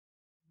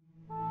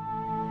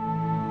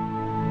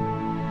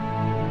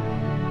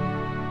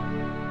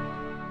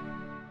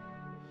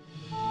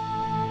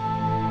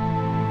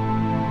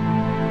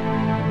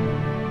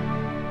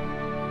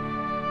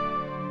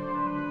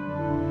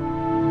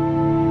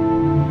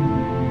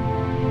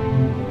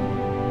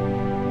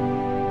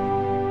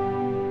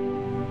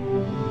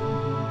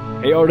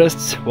Hey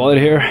artists, Wallet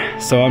here.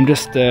 So I'm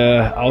just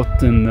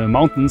out in the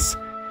mountains,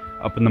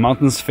 up in the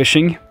mountains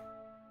fishing.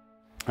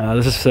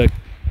 This is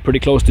pretty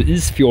close to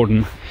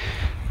Fjords,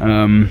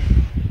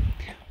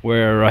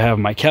 where I have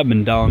my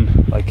cabin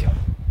down like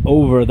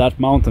over that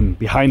mountain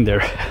behind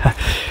there.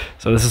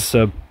 So this is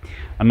a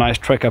nice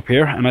trek up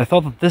here, and I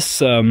thought that this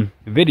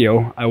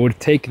video I would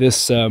take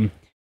this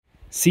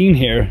scene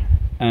here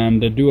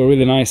and do a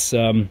really nice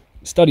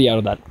study out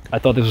of that. I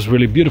thought this was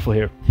really beautiful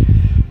here.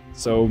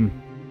 So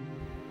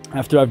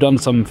after I've done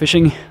some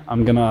fishing,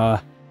 I'm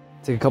gonna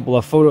take a couple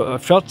of photo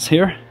shots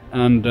here,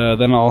 and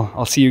then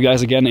I'll see you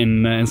guys again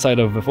inside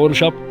of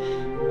Photoshop,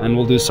 and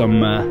we'll do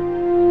some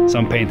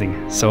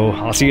painting. So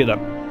I'll see you then.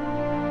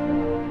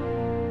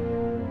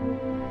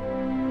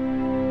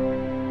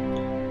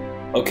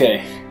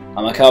 Okay,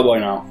 I'm a cowboy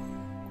now,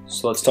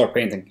 so let's start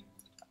painting.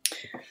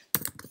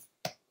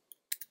 Let's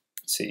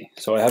see.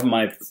 So I have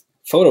my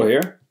photo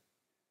here.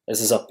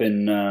 This is up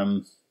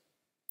in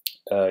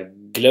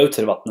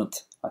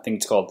Glautervatnet, I think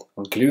it's called,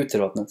 or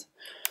Glutervatnet.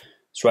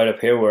 It's right up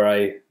here where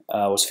I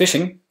was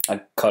fishing.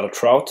 I caught a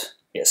trout,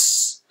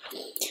 yes.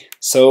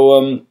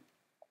 So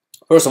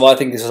first of all, I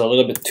think this is a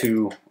little bit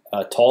too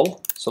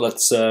tall, so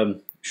let's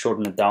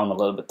shorten it down a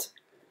little bit.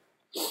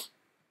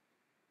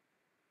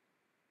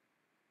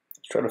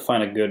 Try to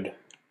find a good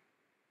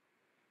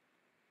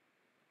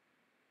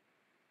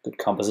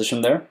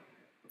composition there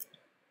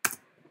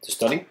to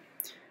study.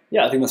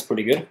 Yeah, I think that's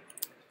pretty good.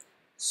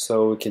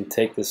 So we can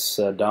take this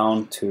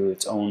down to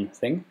its own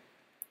thing,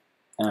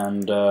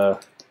 and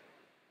let's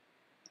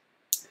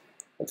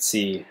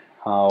see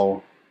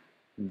how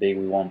big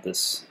we want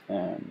this.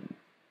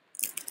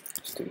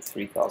 Let's do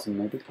 3000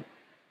 maybe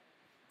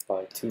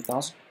by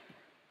 2000.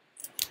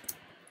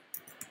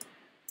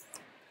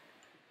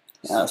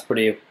 Yeah, that's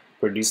pretty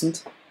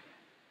decent.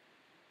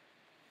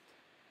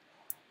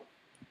 I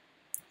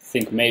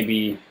think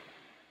maybe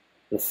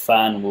the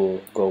fan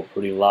will go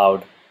pretty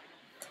loud.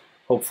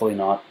 Hopefully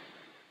not.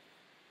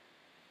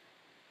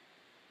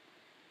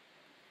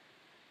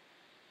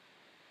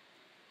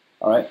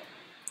 Alright,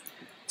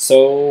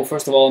 so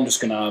first of all I'm just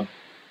gonna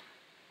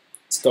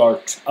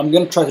start, I'm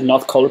gonna try to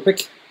not color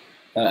pick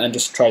and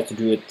just try to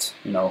do it,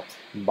 you know,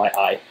 by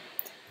eye.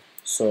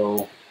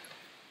 So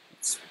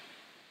let's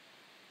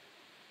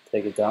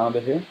take it down a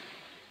bit here,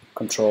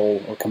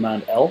 Control or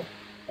Command L,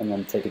 and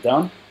then take it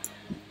down.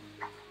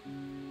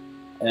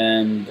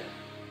 And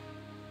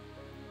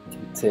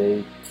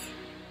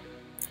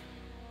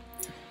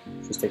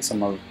just take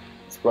some of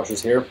these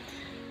brushes here,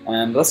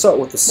 and let's start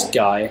with the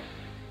sky.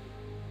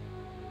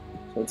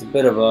 So it's a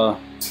bit of a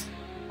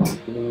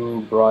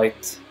blue,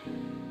 bright,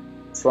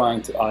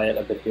 trying to eye it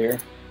a bit here.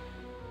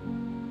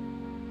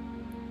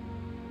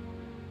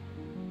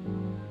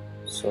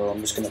 So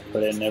I'm just going to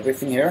put in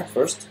everything here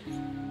first,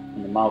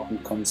 and the mountain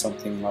comes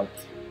something like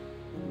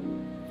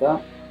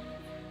that.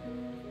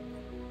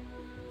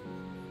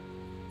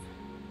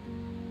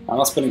 I'm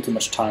not spending too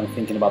much time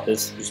thinking about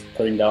this, just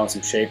putting down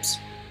some shapes.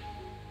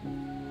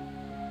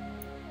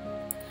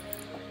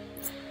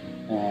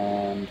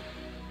 And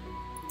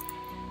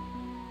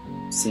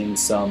seeing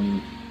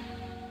some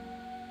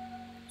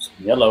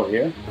yellow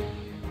here.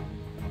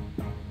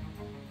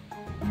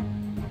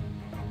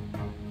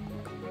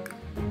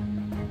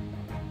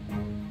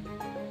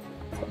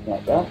 Something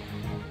like that.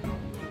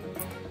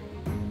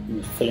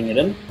 And just filling it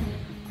in. You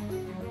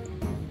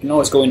can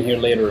always go in here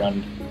later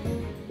and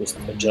just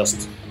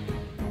adjust.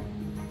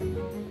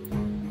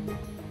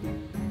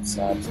 Let's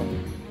add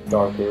some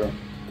darker, a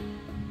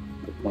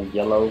bit more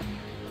yellow.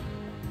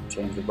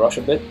 Change the brush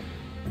a bit.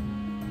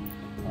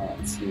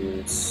 Let's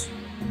use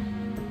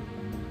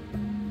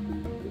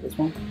this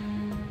one.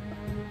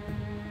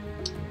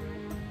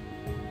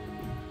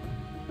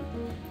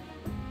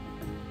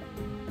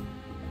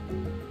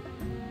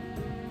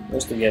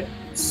 Just to get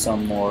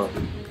some more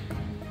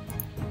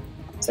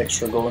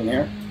texture going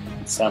here.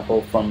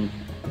 Sample from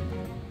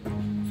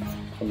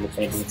the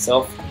painting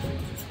itself.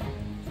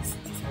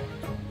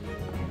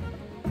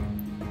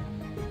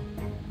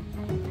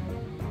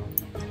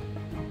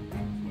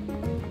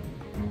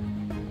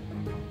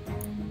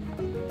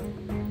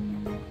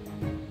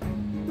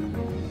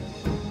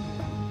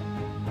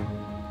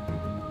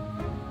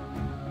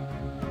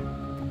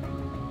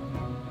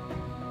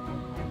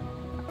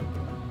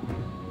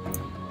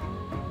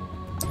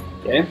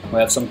 Okay, we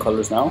have some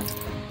colors now,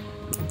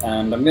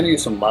 and I'm going to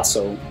use some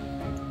lasso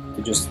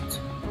to just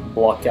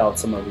block out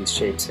some of these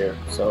shapes here.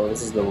 So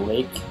this is the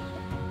lake.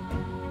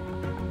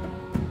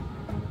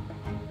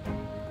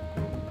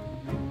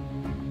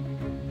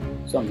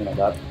 Something like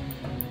that.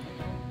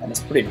 And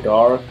it's pretty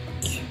dark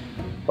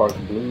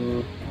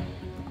blue.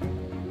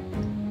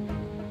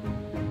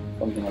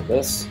 Something like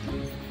this.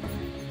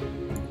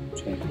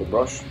 Change the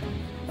brush.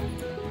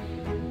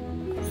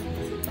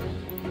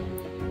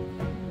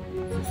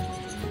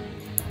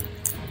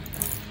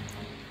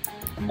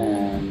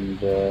 And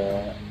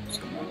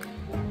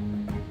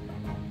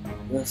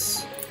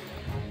this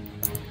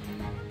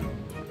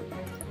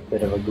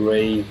bit of a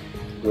gray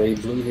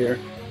blue here.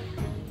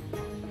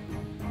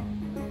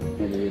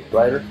 maybe a bit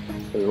brighter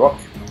for the rock.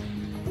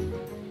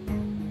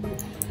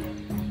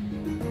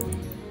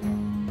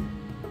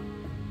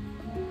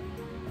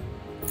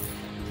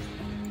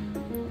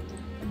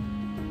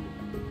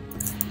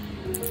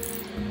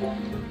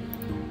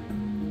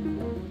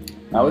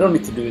 Now we don't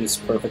need to do this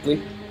perfectly,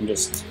 you can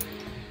just,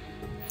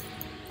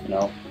 you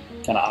know,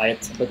 kind of eye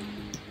it a bit.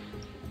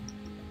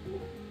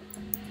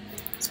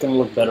 It's going to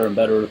look better and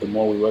better the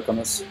more we work on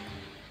this.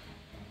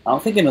 I'm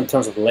thinking in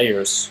terms of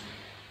layers,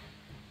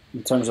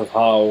 in terms of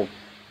how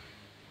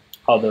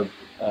the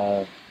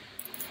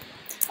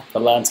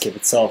landscape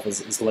itself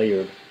is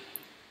layered.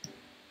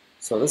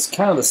 So this is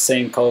kind of the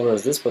same color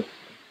as this, but a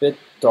bit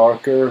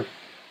darker, a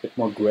bit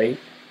more gray,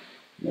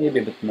 maybe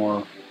a bit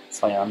more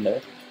cyan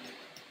there.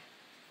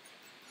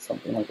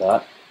 Something like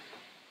that.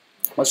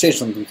 I'll change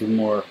something to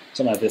more,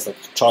 something like this, like a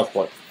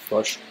chalkboard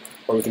brush,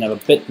 where we can have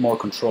a bit more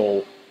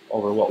control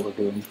over what we're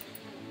doing.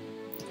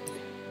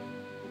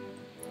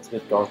 It's a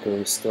bit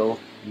darker still,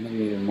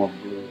 maybe even more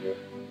blue here.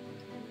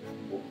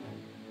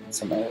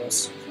 Some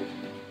areas.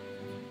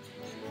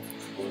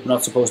 We're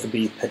not supposed to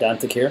be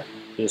pedantic here,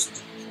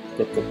 just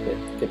get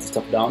the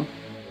stuff down.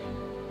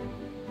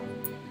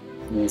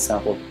 Give me an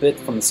example a bit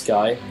from the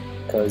sky,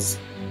 because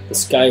the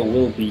sky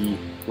will be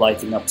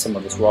lighting up some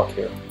of this rock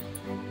here.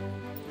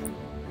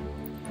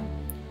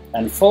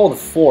 And follow the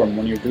form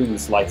when you're doing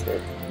this light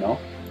here, you know?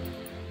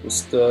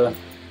 Just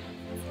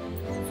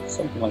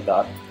something like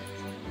that.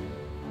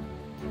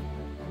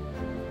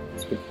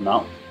 It's good for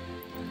now.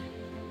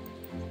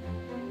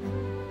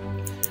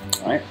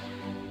 Alright.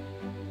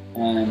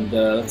 And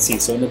let's see,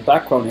 so in the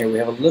background here we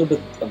have a little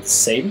bit of the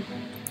same,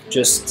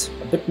 just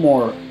a bit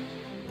more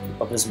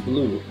of this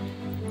blue,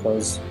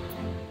 because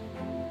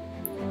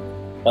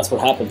that's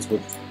what happens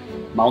with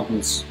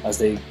mountains as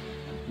they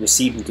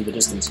recede into the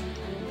distance.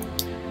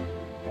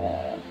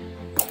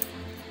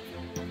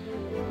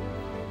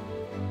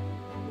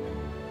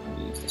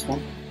 Use this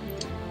one,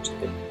 just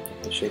get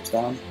the shapes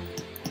down.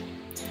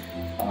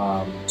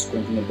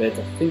 Squinting a bit,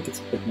 I think it's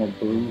a bit more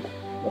blue,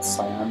 less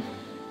cyan.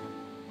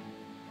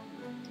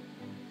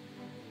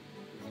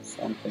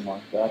 Something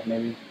like that,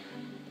 maybe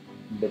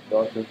a bit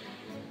darker.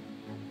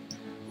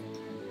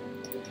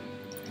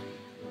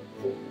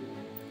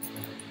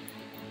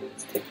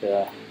 Let's take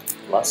the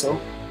lasso.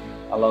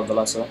 I love the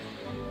lasso.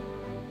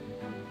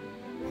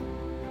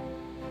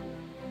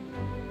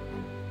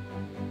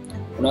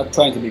 We're not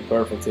trying to be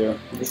perfect here.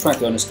 We're just trying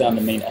to understand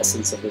the main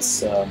essence of this,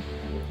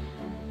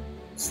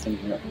 this thing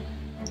here.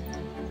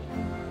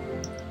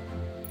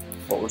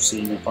 What we're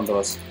seeing in front of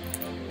us.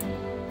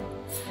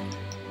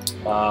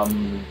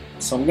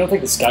 So I'm going to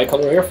take the sky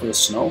color here for the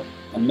snow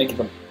and make it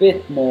a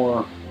bit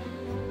more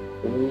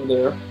blue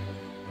there.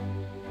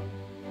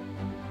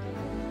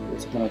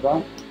 Something like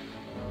that.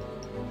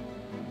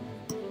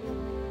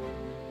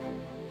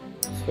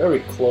 It's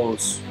very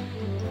close.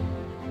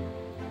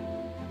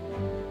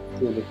 A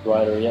little bit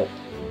brighter yet.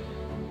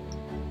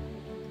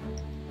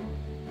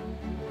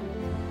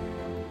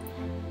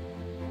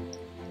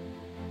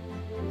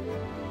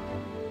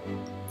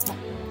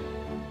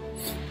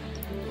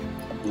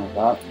 Something like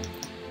that.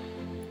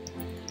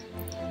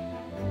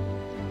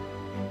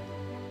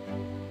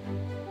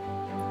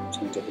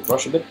 Change up the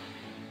brush a bit.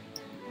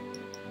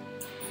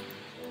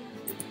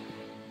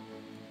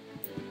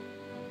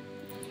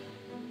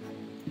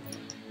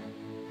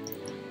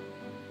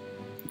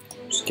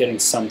 Just getting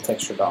some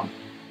texture down.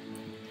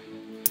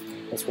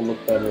 This will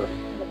look better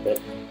in a bit.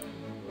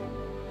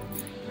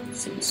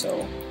 See,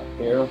 so up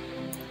here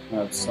I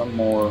have some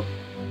more.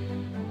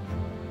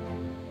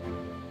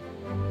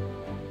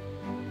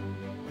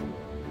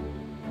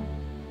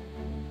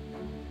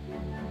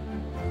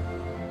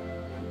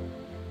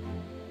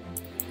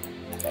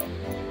 Okay.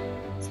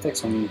 Let's take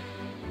some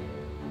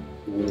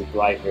really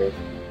bright here.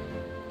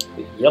 A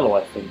bit yellow,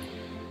 I think,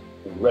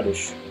 and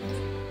reddish.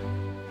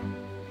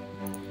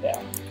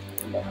 Yeah,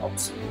 that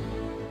helps.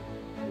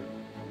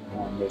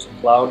 And there's a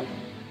cloud.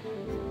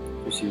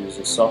 Just use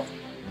a soft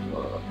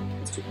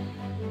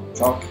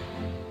chalk.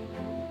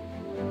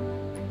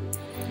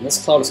 And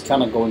this cloud is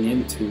kind of going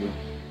into.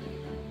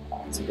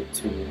 It's a bit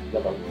too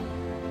yellow.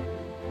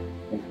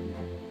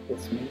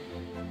 With me.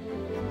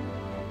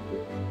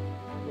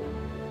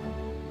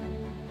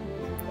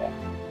 Yeah.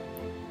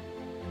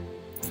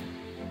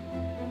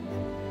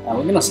 And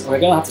we're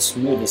gonna have to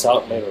smooth this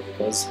out later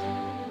because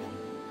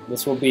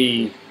this will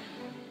be.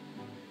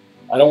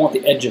 I don't want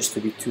the edges to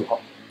be too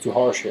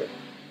harsh here.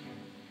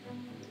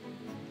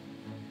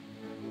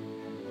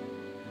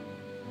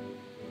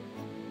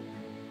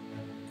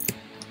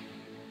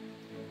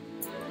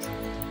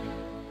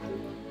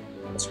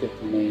 Let's get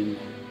the main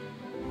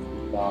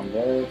down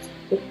there a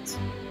bit.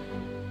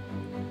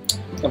 I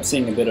think I'm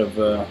seeing a bit of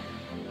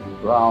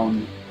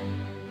brown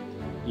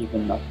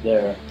even up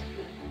there.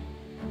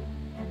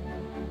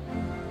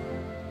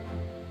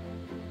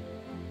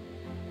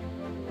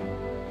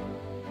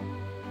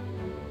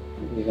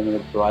 Even a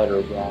bit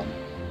brighter brown.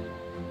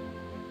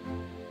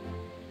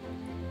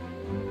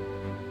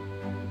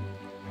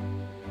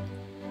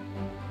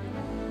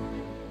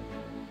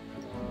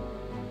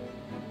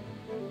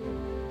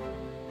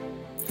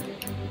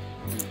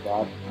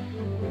 that.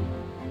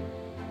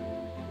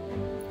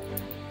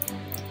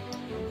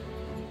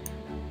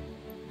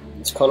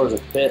 This color is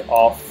a bit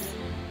off.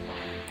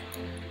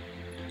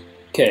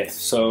 Okay,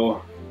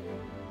 so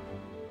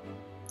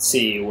let's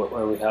see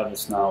where we have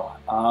this now.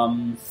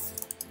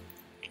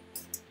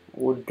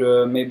 Would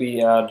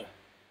maybe add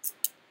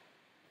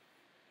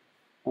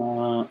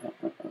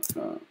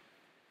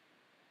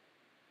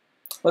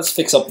let's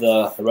fix up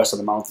the rest of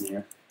the mountain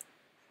here.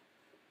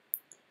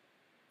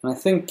 And I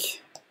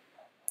think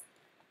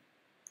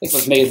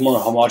let's make it more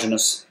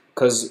homogeneous,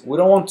 because we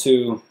don't want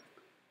to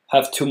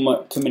have too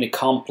many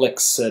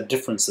complex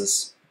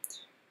differences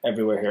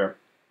everywhere here.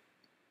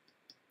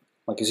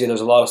 Like you see,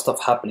 there's a lot of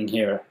stuff happening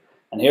here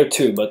and here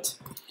too, but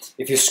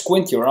if you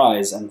squint your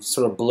eyes and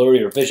sort of blur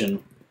your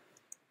vision,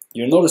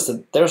 you'll notice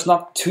that there's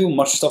not too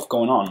much stuff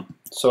going on.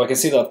 So I can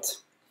see that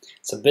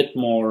it's a bit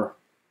more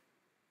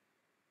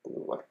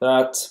like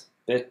that,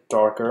 a bit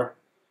darker.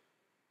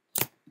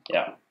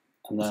 Yeah,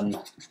 and then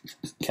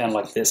kind of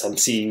like this, I'm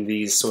seeing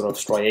these sort of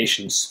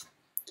striations.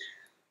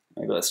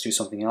 Maybe let's do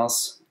something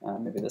else,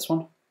 maybe this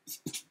one.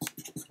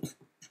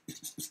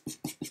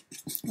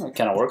 Oh, it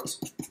kind of worked,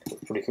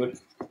 it's pretty good.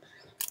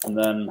 And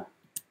then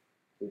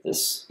do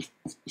this.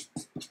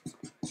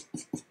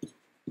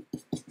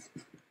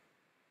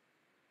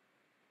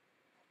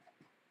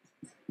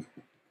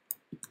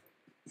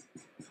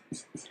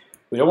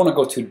 We don't want to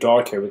go too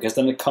dark here, because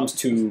then it comes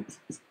too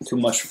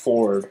much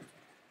forward.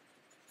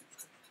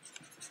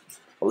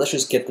 Well, let's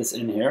just get this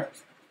in here.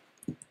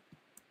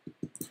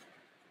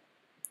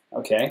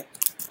 Okay.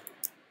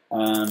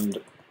 And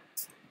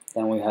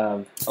then we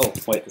have, oh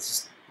wait, this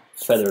is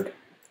feathered.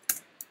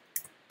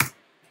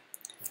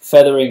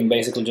 Feathering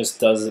basically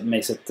just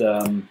makes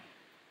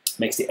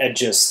the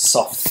edges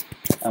soft,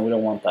 and we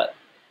don't want that.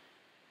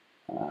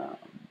 Let's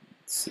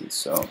see,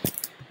 so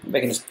maybe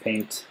I can just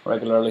paint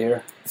regularly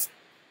here.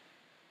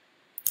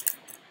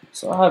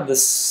 So I have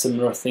this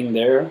similar thing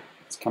there.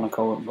 It's kind of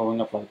going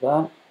up like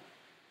that.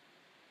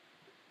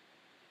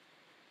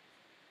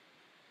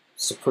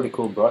 It's a pretty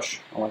cool brush.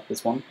 I like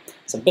this one.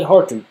 It's a bit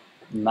hard to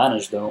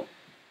manage though.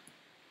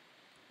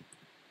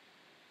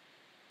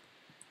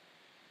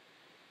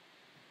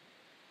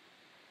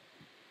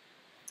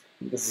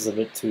 This is a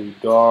bit too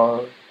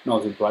dark. No,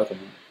 too bright. I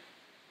mean,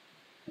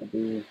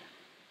 maybe.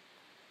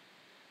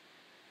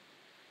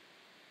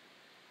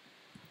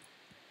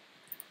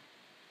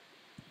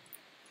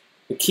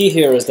 The key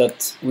here is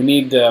that we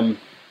need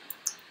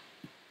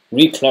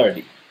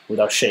clarity with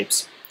our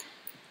shapes.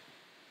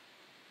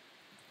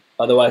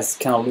 Otherwise,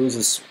 it kind of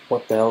loses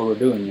what the hell we're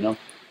doing, you know?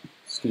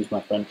 Excuse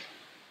my French.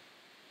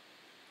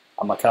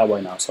 I'm a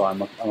cowboy now, so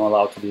I'm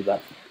allowed to do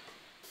that.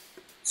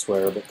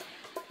 Swear a bit.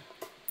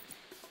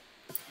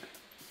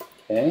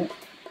 Okay.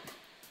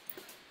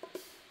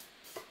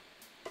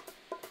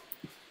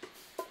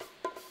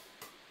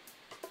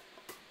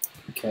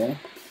 Okay.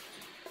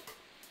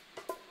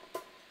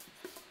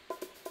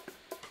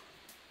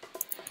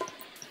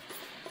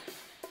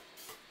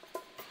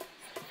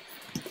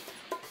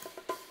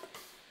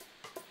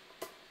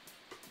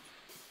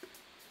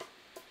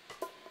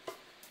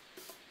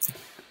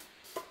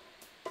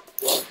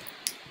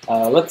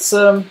 Let's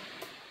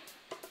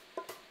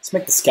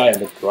make the sky a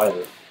bit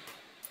brighter.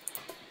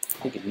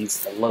 I think it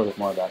needs a little bit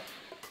more of that.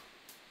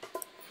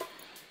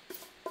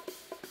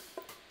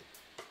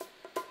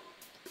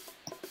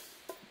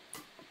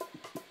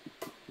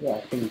 Yeah,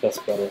 I think that's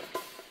better.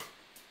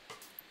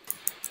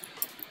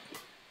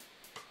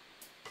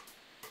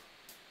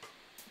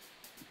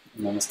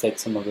 And then let's take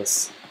some of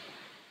this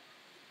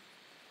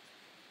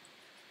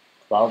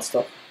cloud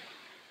stuff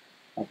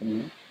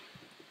happening here.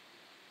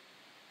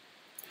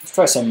 Let's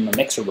try some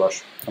mixer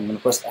brush. I'm going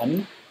to press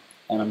N,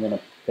 and I'm going to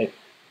pick,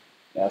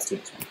 yeah, let's do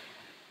this one.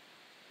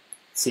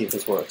 See if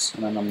this works,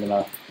 and then I'm going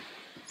to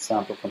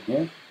sample from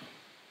here.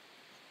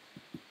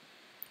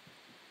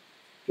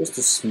 Just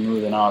to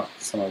smoothen out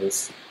some of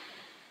this.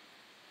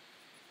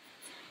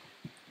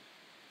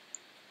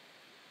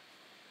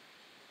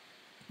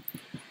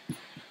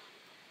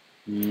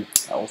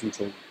 That wasn't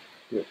so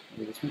good.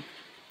 Maybe this one.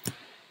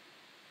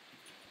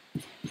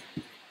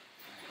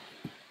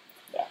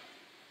 Yeah.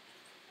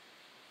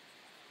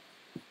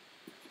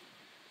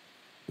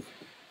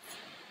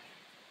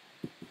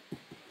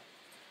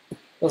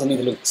 Doesn't need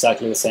to look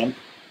exactly the same.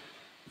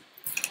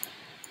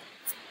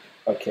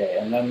 Okay,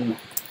 and then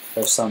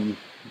there's some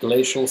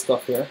glacial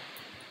stuff here.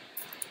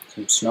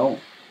 Some snow.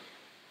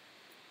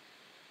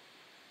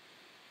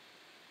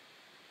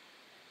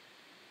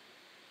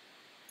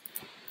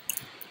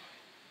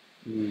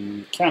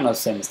 Kind of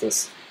the same as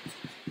this.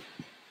 A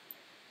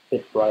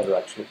bit brighter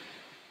actually.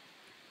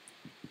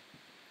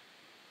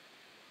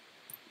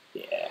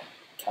 Yeah,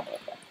 kind of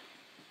like that.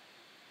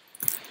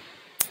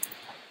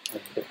 A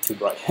bit too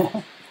bright.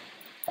 Yeah,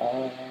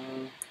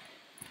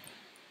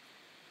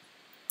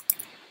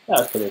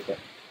 that's pretty okay.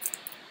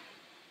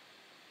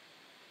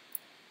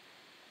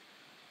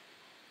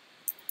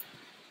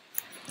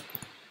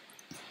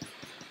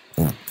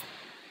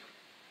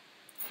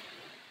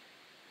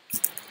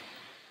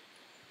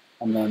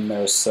 And then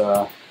there's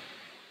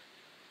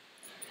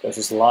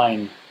there's this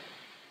line.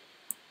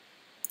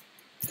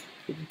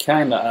 You can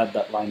kind of add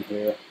that line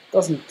here.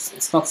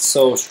 It's not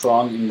so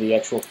strong in the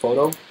actual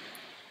photo,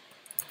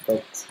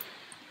 but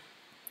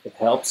it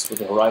helps with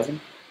the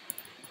horizon.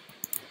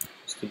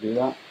 Just to do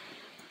that.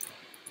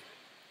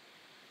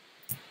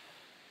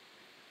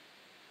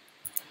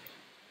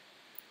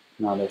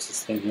 Now there's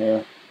this thing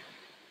here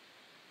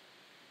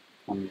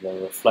on the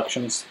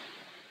reflections.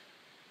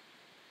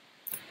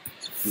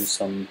 Let's use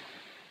some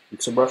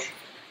mixer brush.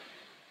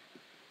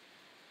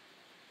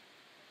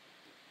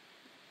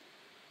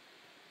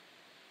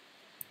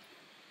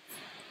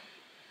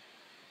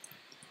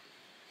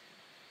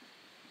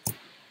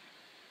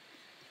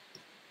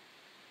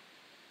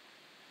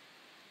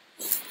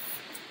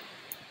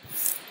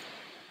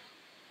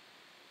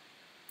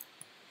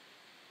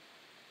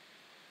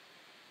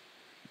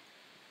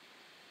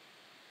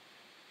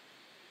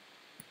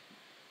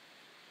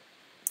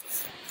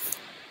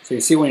 So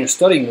you see, when you're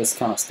studying this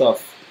kind of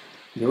stuff,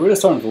 you're really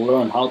starting to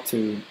learn how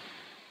to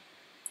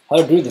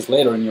do this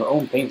later in your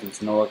own paintings.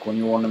 You know, like when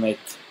you want to make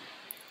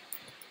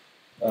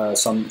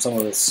some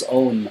of its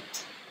own,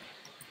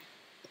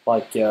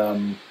 like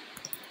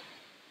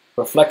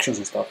reflections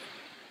and stuff.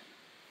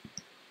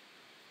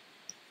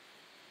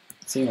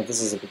 Seeing that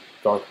this is a bit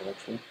darker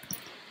actually.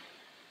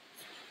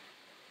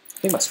 I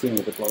think my screen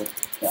is a bit low.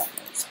 Yeah,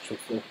 it's actually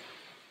full.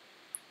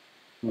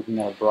 I'm looking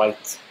at a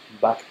bright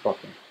backdrop.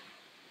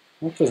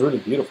 It was really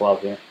beautiful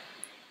out here.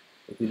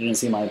 If you didn't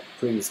see my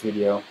previous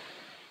video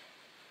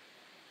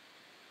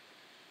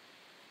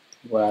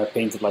where I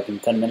painted like in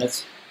 10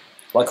 minutes.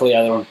 Luckily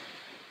I don't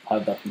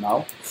have that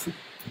now.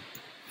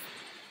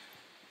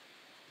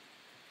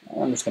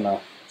 I'm just gonna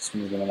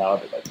smooth it out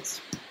a bit like this.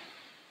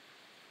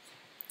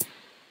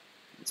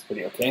 It's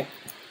pretty okay.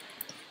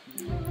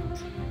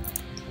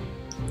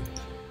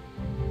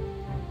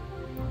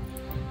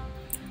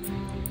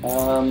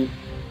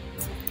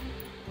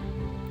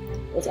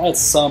 Let's add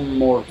some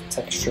more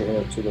texture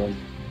here to the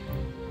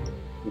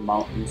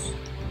mountains.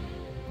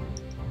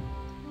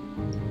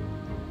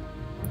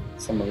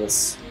 Some of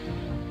this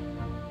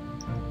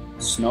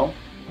snow.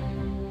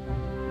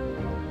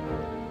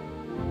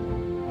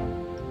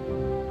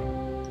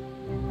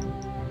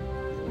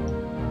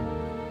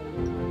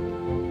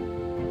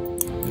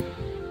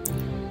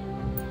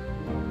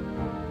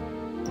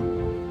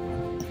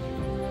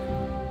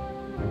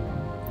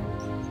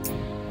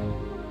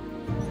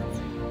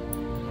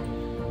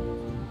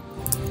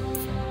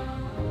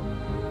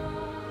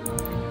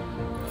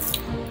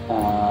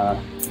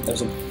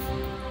 There's a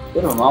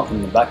bit of a mountain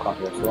in the background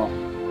here as well.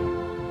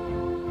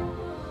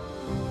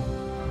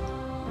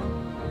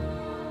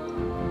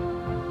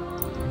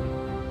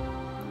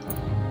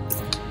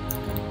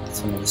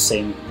 Some of the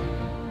same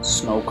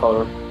snow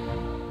color.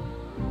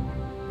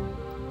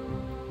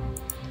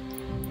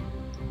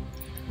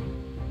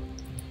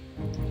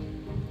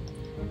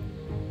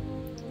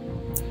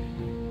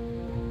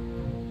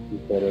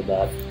 Better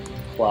that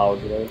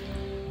cloud there.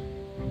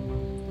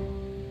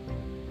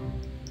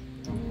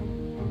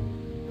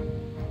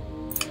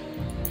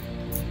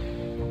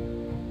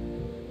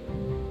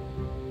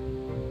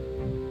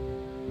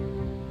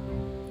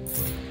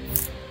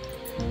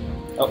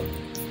 Oh.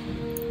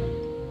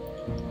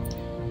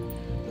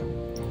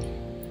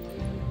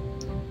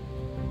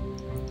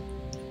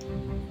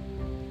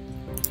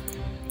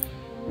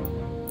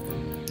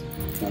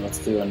 Now let's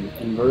do an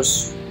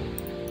inverse.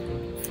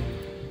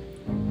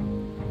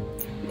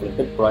 Get a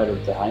bit brighter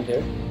behind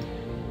here,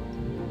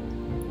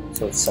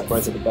 so it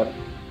separates a bit better.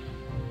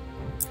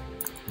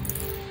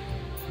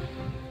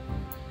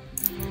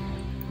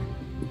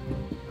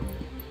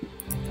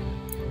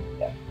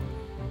 Yeah.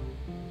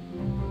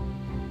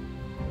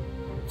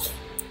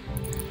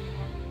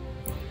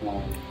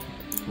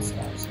 Let's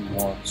add some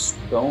more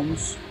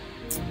stones.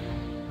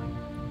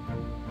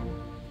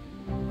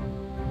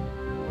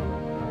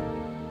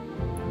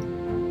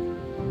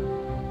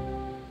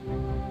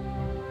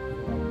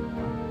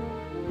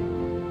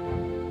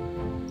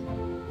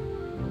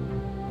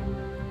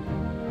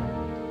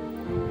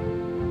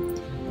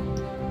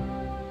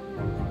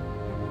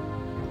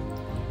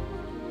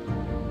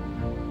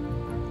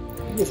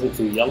 It's a bit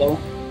too yellow.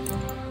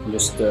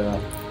 Just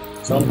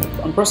so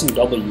I'm pressing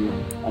W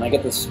and I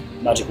get this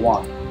magic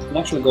wand. You can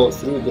actually go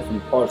through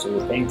different parts of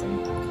the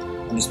painting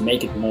and just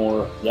make it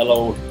more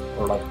yellow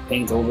or like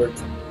paint over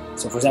it.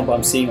 So for example,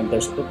 I'm seeing that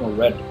there's a bit more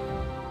red.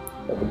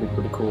 That would be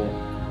pretty cool.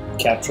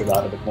 Capture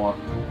that a bit more.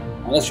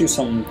 And let's use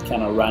some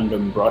kind of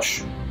random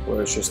brush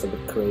where it's just a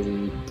bit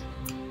crazy,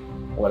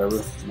 whatever,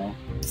 you know,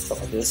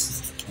 stuff like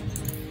this.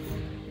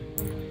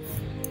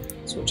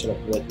 Switch it up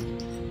a bit.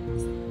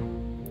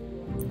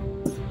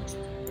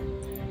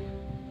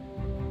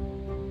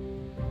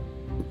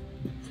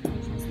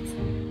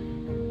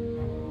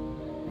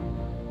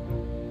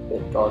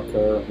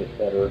 Darker, a bit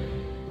better.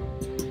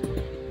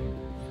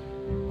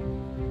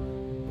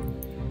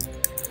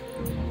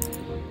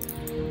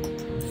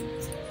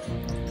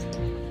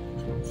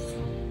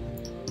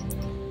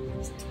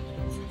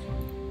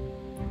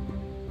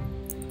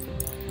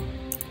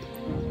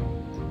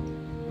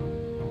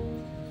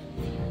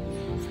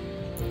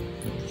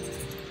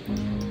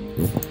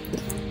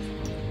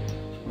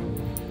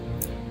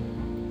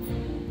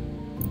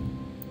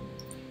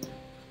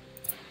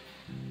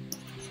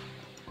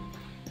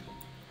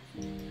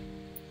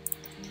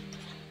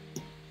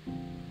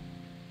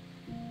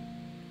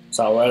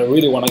 So I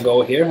really want to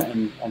go here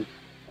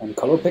and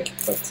color pick,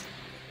 but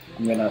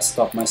I'm gonna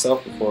stop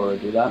myself before I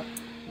do that,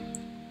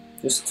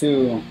 just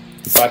to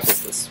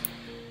practice this.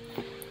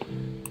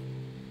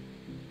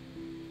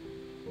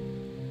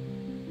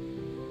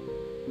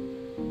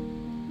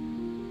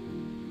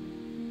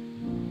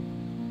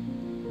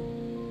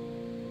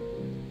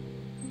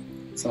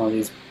 Some of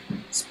these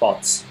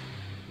spots,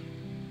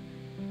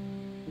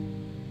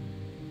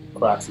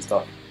 cracks and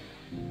stuff,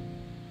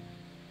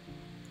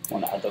 I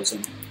want to add those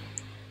in.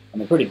 And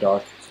they're pretty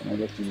dark, so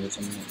maybe I can use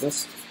something like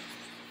this.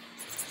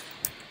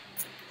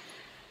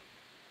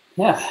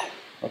 Yeah,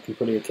 looking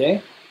pretty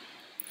okay.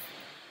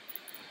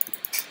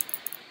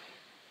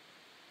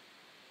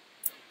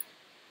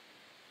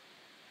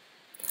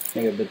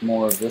 Maybe a bit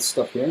more of this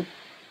stuff here.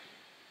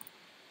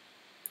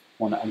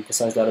 Want to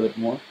emphasize that a bit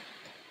more.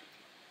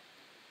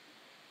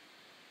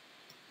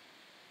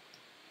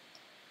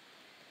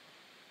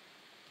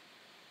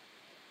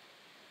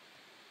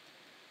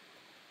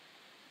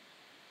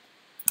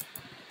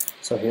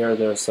 So here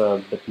there's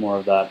a bit more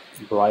of that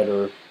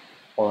brighter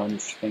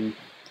orange thing.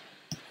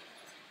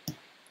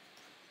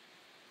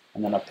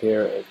 And then up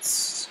here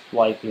it's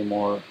slightly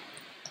more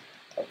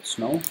like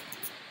snow.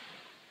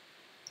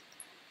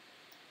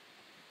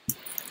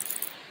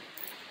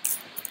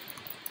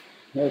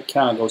 Here it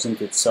kind of goes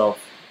into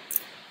itself.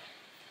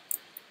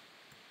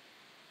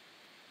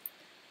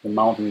 The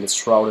mountain gets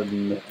shrouded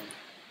in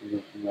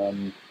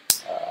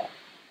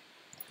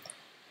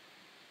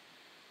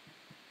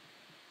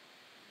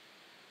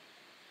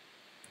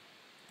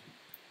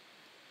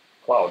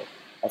cloud.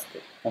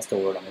 That's the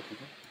word I'm looking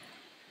for.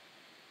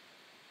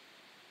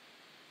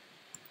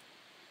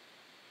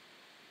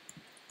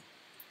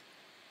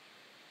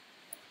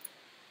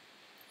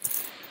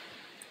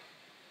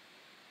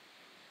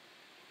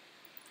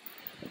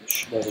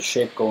 There's a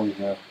shape going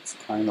here. It's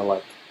kind of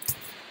like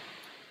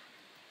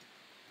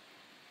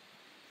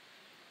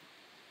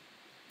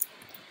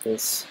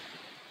this.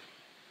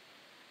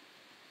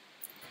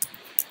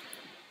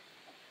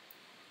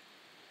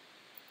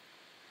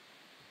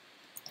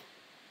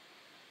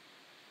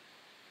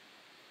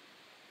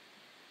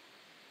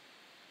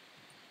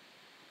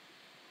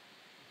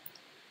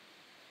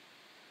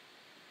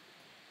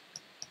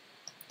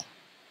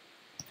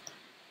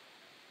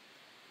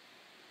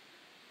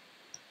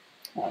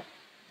 Oh.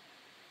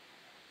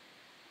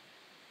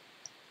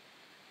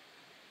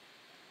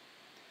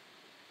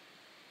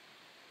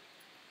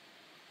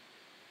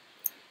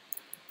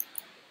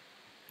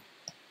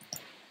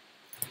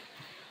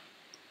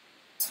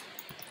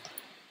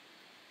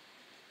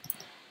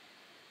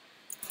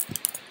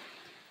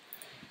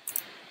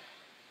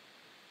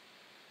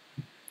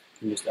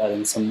 I'm just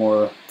adding some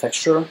more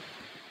texture. You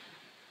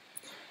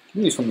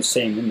can use from the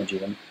same image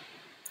even.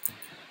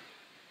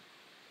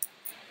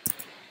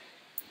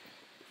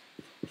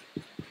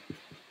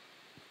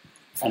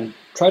 And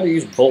try to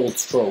use bold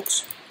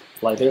strokes.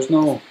 Like there's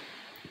no...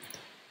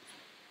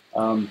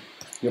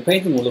 your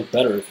painting will look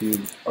better if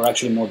you are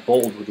actually more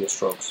bold with your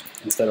strokes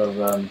instead of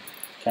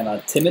kind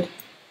of timid.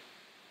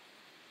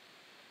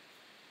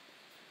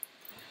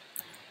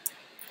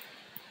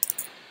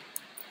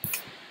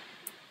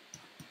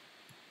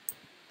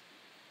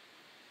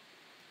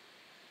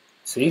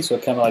 See, so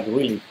kind of like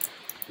really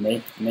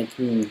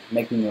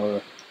making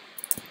your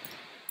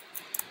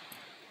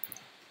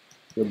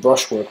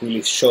brushwork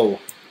really show.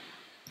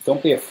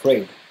 Don't be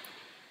afraid.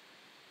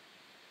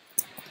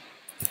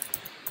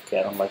 Okay,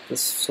 I don't like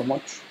this so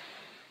much.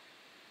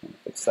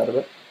 Fix that a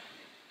bit.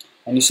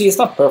 And you see, it's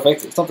not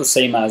perfect. It's not the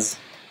same as,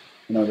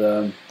 you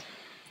know,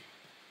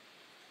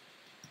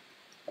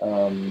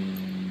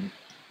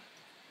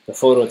 the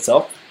photo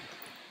itself.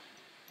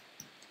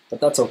 But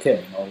that's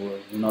okay. You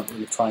know, we're not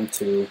really trying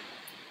to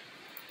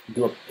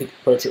do a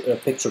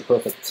picture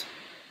perfect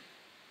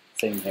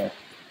thing here.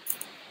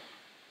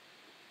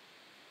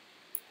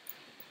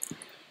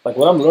 Like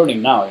what I'm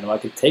learning now, you know, I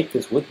could take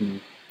this with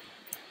me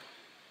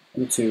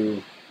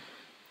into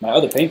my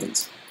other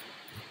paintings.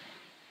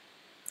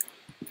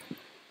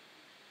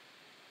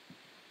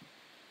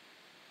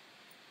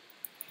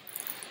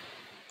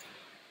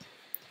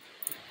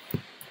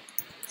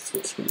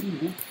 Switch screen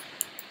here.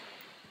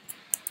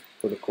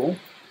 Pretty cool.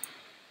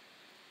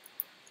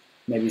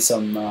 Maybe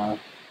some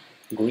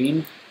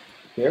green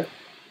here.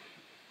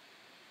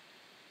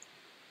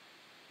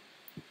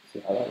 See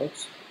how that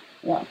looks?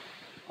 Yeah,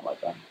 I like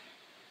that.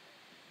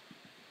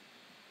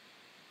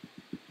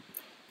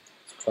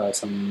 Let's try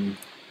some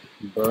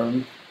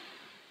burn.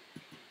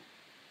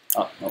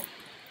 Oh, no,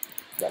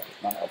 that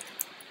does not help.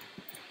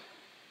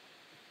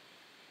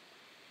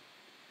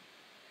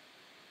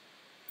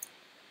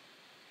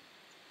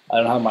 I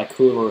don't have my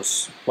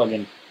Coolers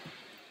plugin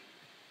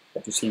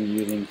that you see me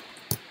using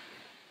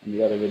in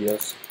the other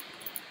videos.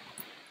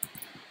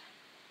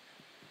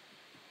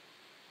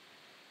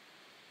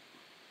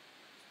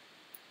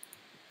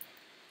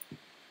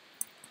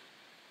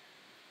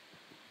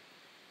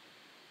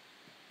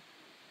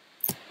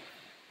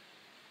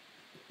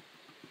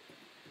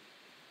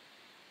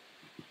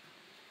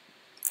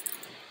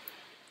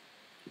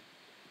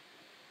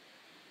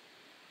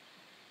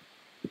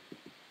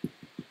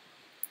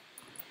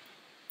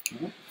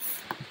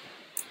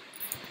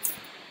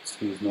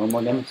 use normal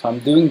again. So I'm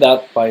doing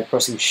that by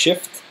pressing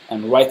Shift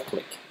and right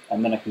click,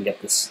 and then I can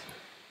get this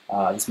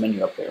this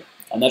menu up here,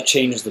 and that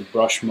changes the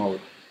brush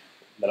mode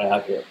that I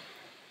have here.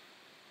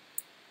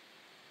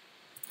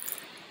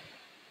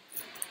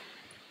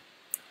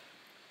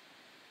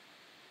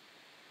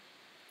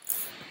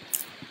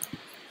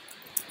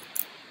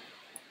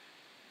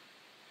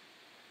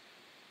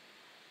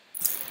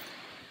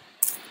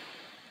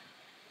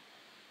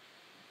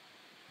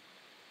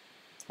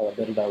 A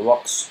bit of that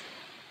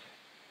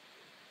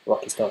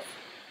rocky stuff.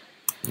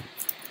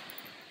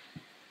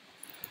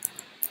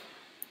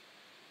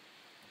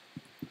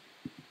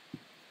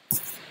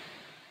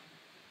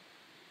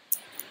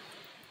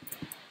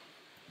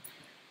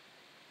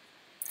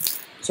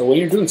 So when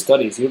you're doing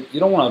studies, you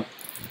don't want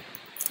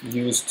to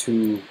use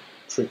too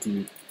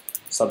tricky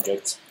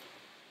subjects.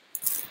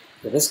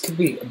 But this could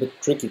be a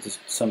bit tricky to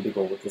some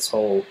people with this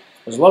whole.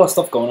 There's a lot of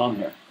stuff going on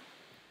here,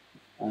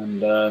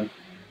 and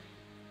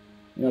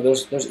you know,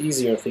 there's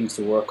easier things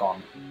to work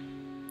on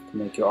to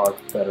make your art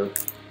better.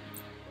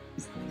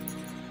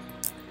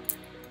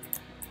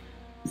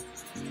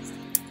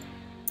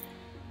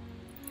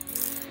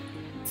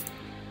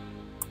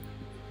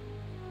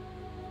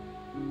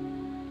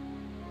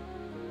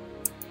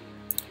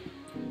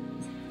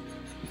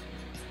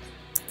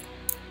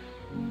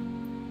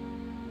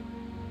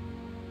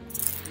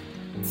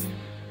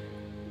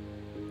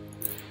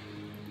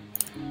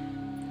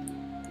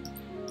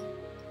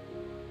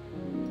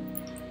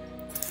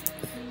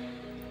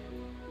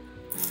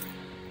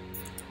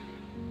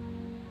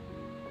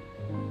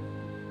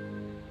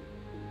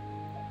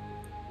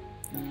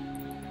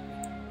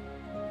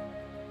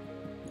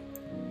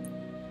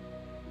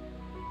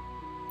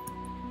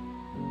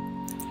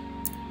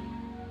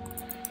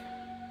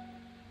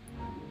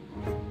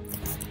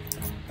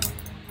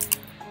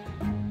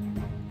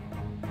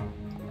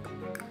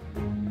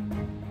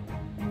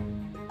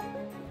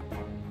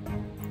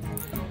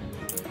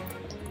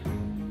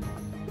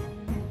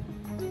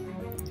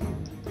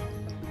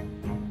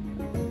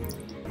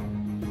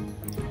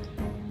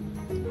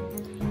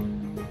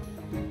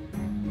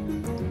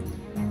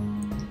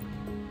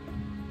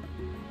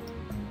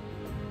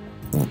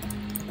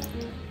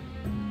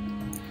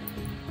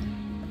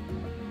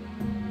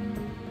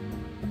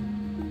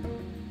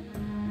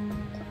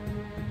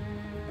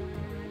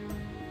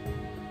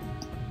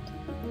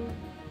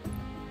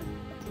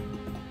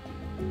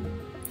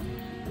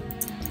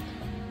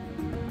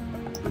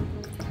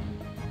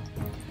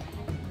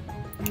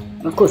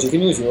 And of course, you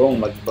can use your own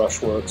like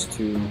brushworks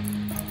to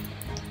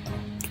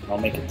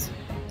make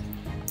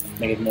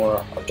it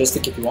more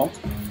artistic if you want.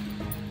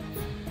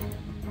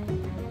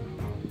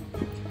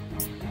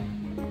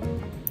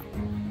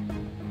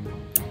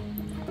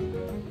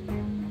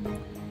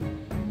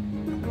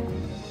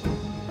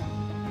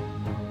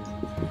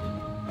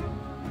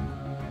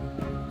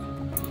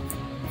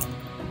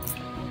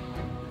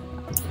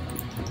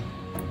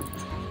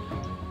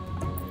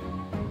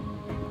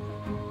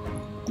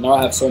 Now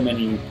I have so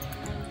many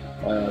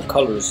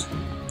colors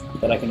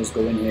that I can just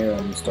go in here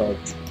and start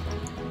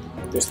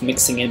just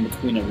mixing in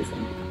between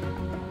everything.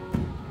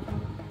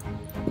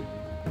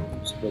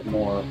 Just a bit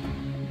more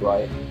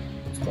bright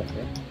stuff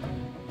here.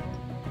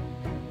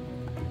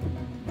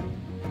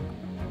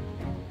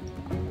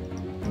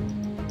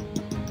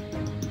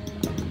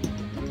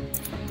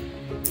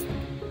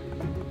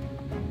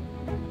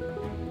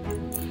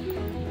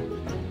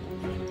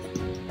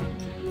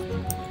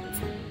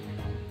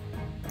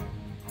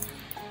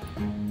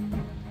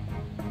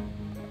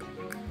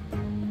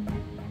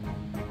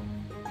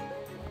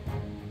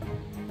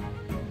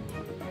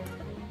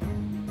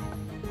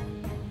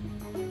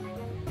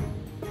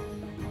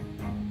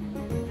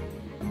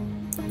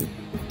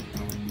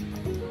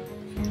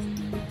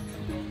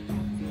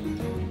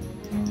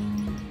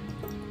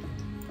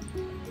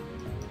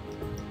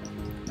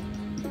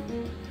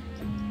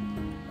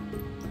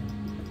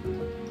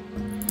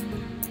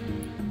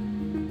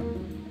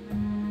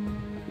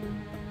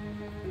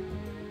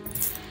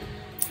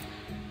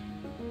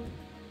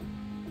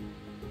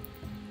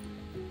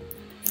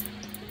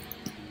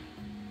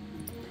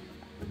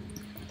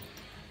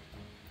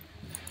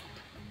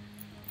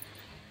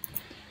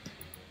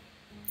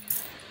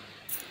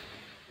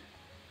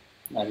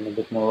 Adding a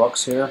bit more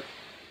rocks here.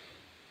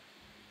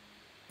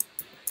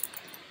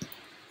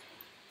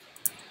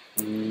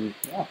 And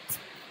yeah,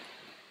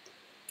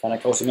 kind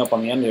of closing up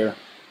on the end here.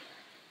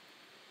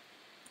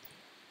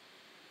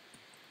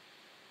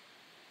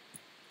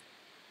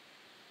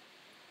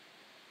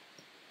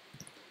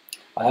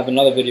 I have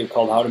another video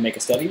called How to Make a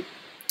Study.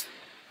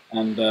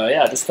 And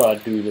yeah, I just thought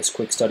I'd do this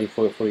quick study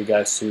for you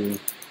guys to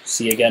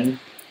see again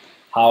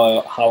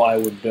how I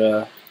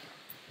would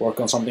work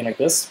on something like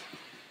this.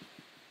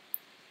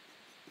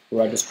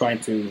 Where I'm just trying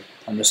to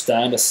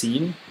understand a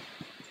scene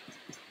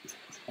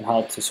and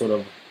how to sort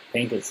of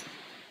paint it.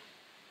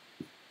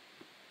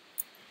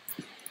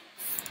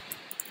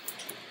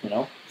 You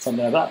know,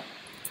 something like that.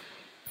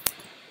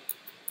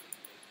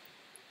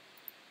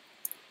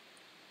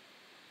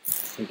 I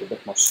think a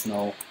bit more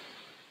snow.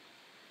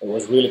 It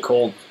was really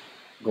cold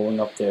going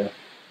up there.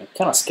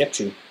 Kind of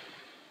sketchy,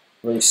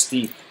 really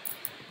steep.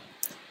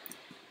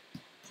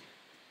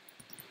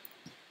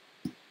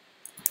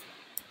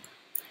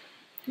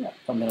 Yeah,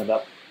 something like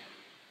that.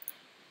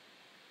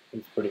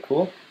 It's pretty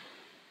cool.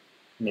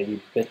 Maybe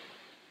a bit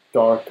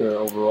darker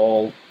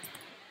overall.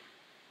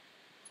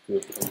 Do a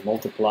bit of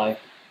multiply.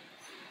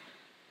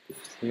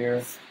 Just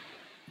here,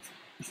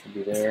 should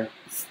be there.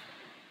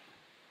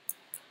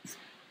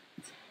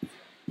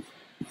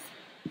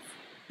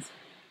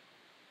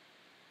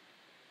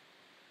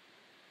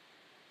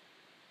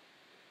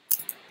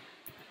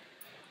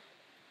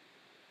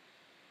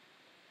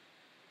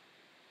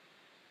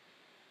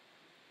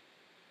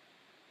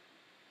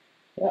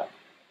 Yeah.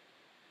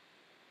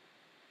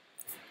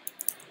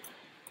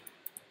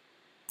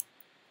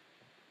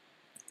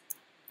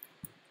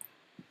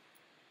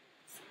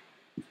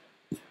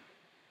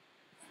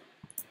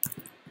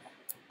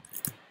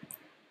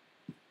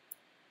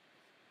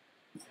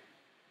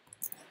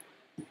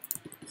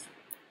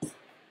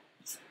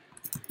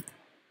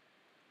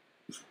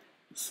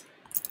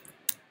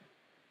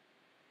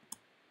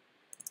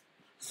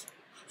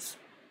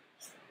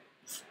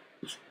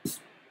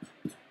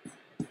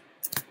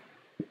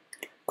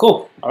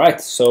 Cool. All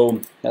right,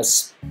 so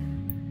that's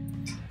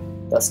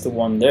the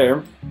one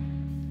there.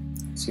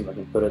 Let's see if I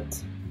can put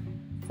it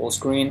full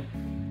screen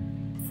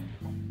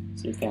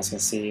so you guys can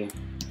see. I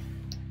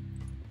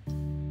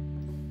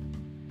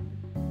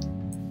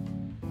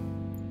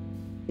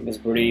think it's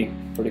pretty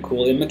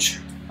cool image.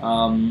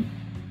 I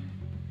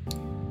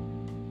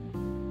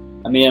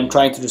mean, I'm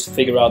trying to just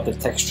figure out the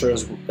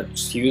textures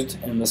that's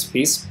used in this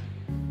piece,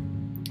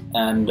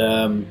 and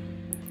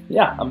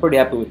yeah, I'm pretty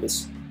happy with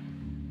this.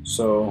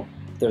 So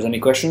if there's any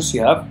questions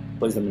you have,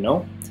 please let me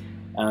know.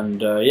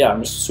 And yeah,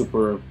 I'm just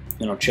super,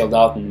 chilled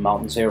out in the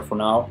mountains here for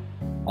now.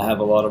 I have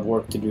a lot of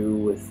work to do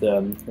with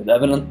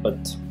Evenant, but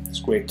it's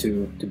great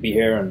to be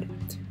here,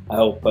 and I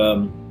hope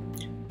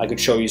I could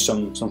show you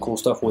some cool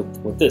stuff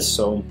with this.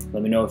 So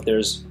let me know if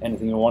there's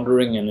anything you're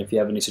wondering, and if you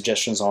have any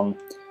suggestions on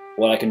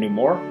what I can do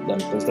more,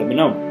 then please let me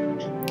know.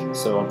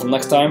 So until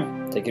next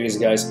time, take it easy,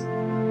 guys.